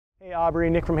Hey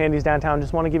Aubree, Nick from Handy's Downtown.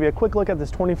 Just want to give you a quick look at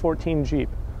this 2014 Jeep.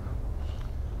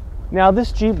 Now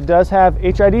this Jeep does have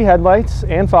HID headlights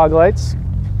and fog lights.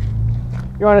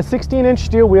 You're on a 16-inch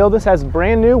steel wheel. This has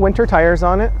brand new winter tires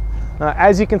on it.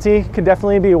 As you can see, can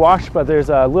definitely be washed, but there's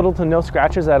little to no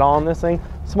scratches at all on this thing.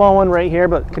 Small one right here,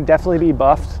 but can definitely be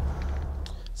buffed.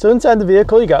 So inside the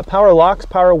vehicle, you got power locks,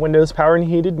 power windows, power and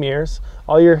heated mirrors.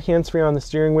 All your hands-free on the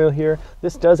steering wheel here.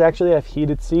 This does actually have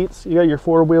heated seats. You got your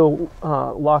four-wheel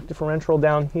lock differential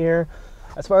down here.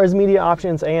 As far as media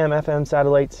options, AM, FM,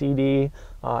 satellite, CD,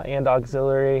 and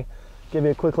auxiliary. Give you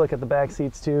a quick look at the back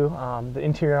seats too. The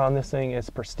interior on this thing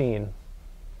is pristine.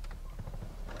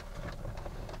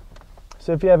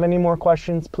 So if you have any more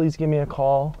questions, please give me a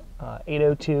call,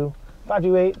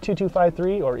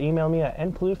 802-528-2253, or email me at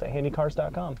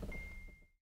nplouf@handycars.com.